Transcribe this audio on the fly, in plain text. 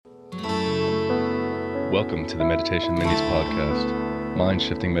Welcome to the Meditation Minis podcast,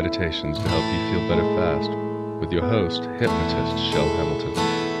 mind-shifting meditations to help you feel better fast, with your host, hypnotist Shell Hamilton.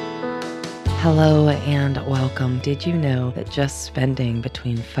 Hello and welcome. Did you know that just spending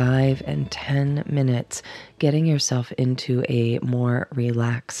between 5 and 10 minutes getting yourself into a more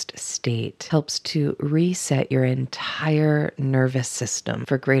relaxed state helps to reset your entire nervous system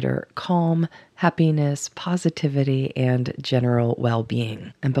for greater calm, happiness, positivity, and general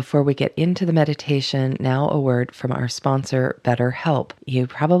well-being? And before we get into the meditation, now a word from our sponsor, BetterHelp. You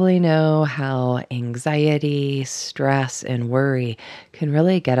probably know how anxiety, stress, and worry can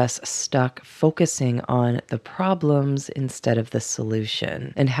really get us stuck focusing on the problems instead of the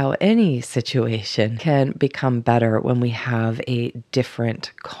solution, and how any situation can become better when we have a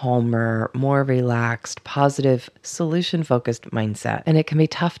different, calmer, more relaxed, positive, solution-focused mindset. And it can be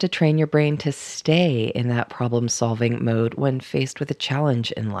tough to train your brain to stay in that problem-solving mode when faced with a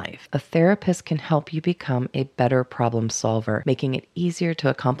challenge in life. A therapist can help you become a better problem solver, making it easier to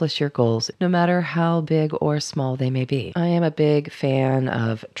accomplish your goals, no matter how big or small they may be. I am a big fan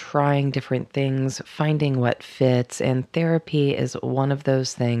of trying different things, finding what fits, and therapy is one of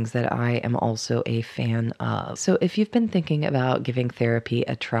those things that I am also a fan of. So if you've been thinking about giving therapy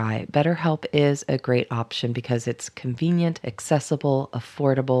a try, BetterHelp is a great option because it's convenient, accessible,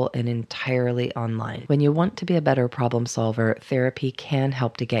 affordable, and entirely online. When you want to be a better problem solver, therapy can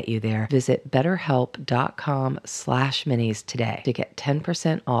help to get you there. Visit betterhelp.com/minis today to get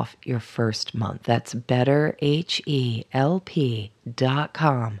 10% off your first month. That's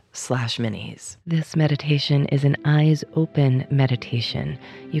betterhelp.com/minis. This meditation is an eyes open meditation.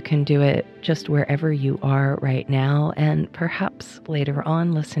 You can do it just wherever you are right now, and perhaps later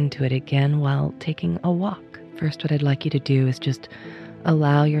on listen to it again while taking a walk. First, what I'd like you to do is just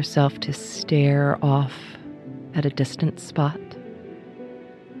allow yourself to stare off at a distant spot.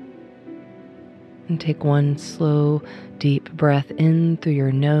 And take one slow, deep breath in through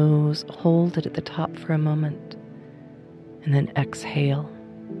your nose. Hold it at the top for a moment. And then exhale,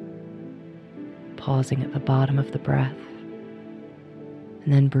 pausing at the bottom of the breath.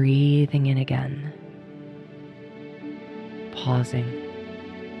 And then breathing in again. Pausing,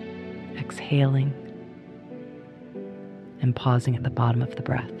 exhaling, and pausing at the bottom of the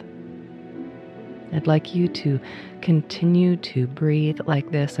breath. I'd like you to continue to breathe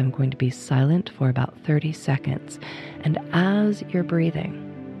like this. I'm going to be silent for about 30 seconds. And as you're breathing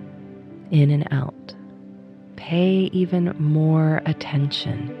in and out, pay even more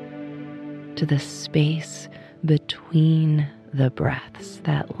attention to the space between the breaths,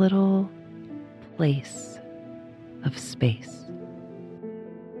 that little place of space.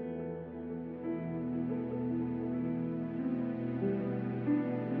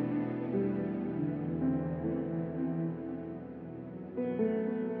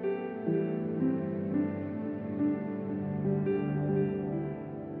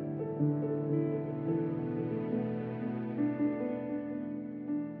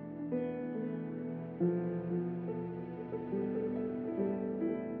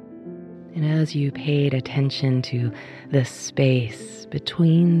 And as you paid attention to the space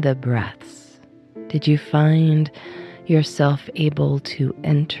between the breaths, did you find yourself able to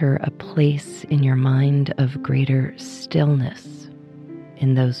enter a place in your mind of greater stillness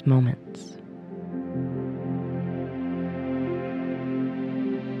in those moments?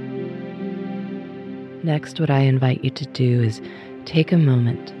 Next, what I invite you to do is take a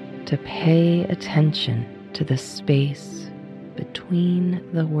moment to pay attention to the space between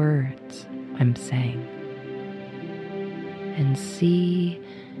the words I'm saying, and see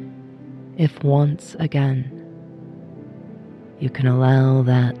if once again you can allow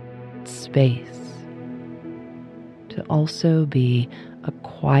that space to also be a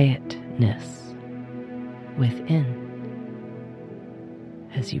quietness within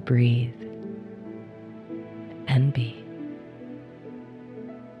as you breathe and be.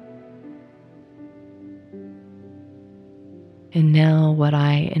 And now what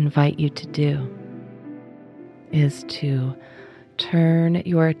I invite you to do is to turn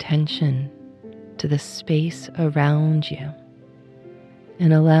your attention to the space around you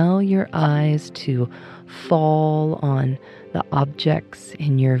and allow your eyes to fall on the objects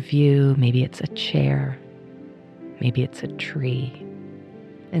in your view. Maybe it's a chair, maybe it's a tree.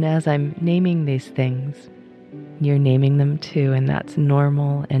 And as I'm naming these things, you're naming them too, and that's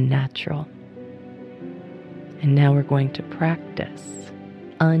normal and natural. And now we're going to practice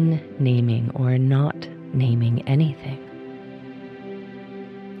unnaming or not naming anything.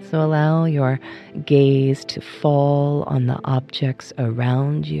 So allow your gaze to fall on the objects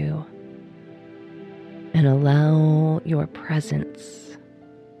around you and allow your presence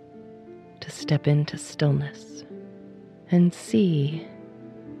to step into stillness and see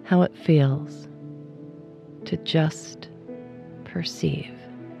how it feels to just perceive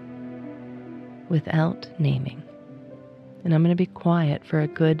without naming. And I'm going to be quiet for a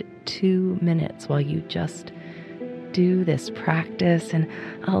good 2 minutes while you just do this practice and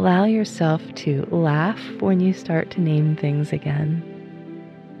allow yourself to laugh when you start to name things again,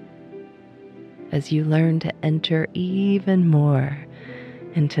 as you learn to enter even more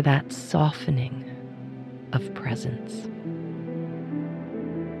into that softening of presence.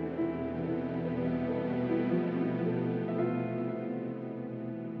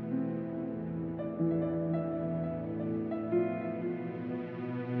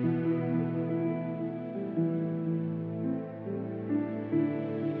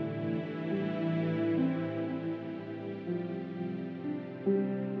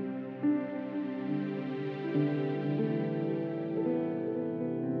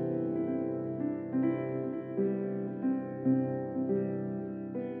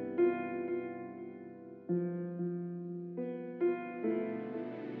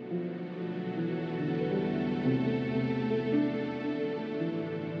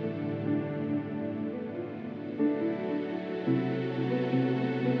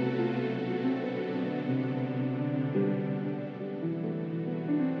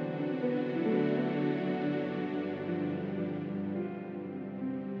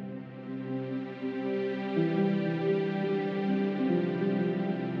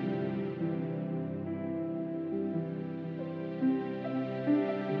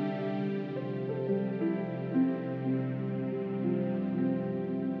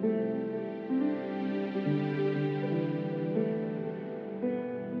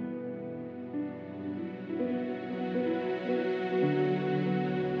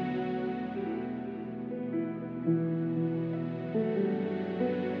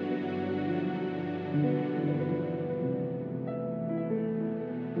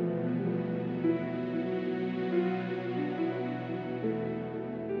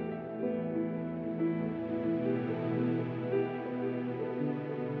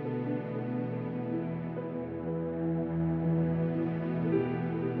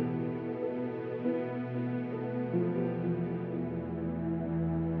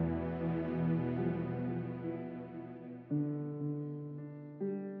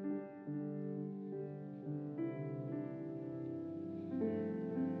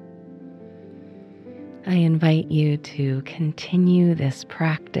 I invite you to continue this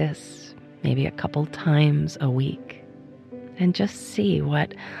practice maybe a couple times a week and just see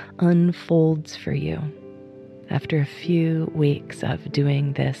what unfolds for you after a few weeks of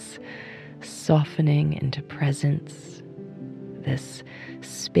doing this softening into presence, this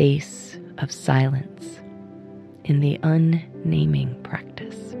space of silence in the unnaming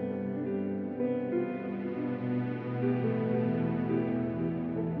practice.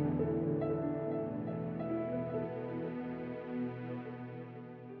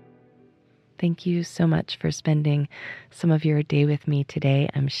 Thank you so much for spending some of your day with me today.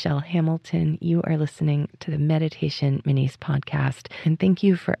 I'm Shell Hamilton. You are listening to the Meditation Minis podcast. And thank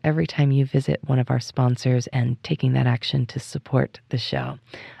you for every time you visit one of our sponsors and taking that action to support the show.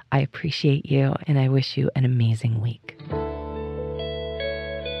 I appreciate you, and I wish you an amazing week.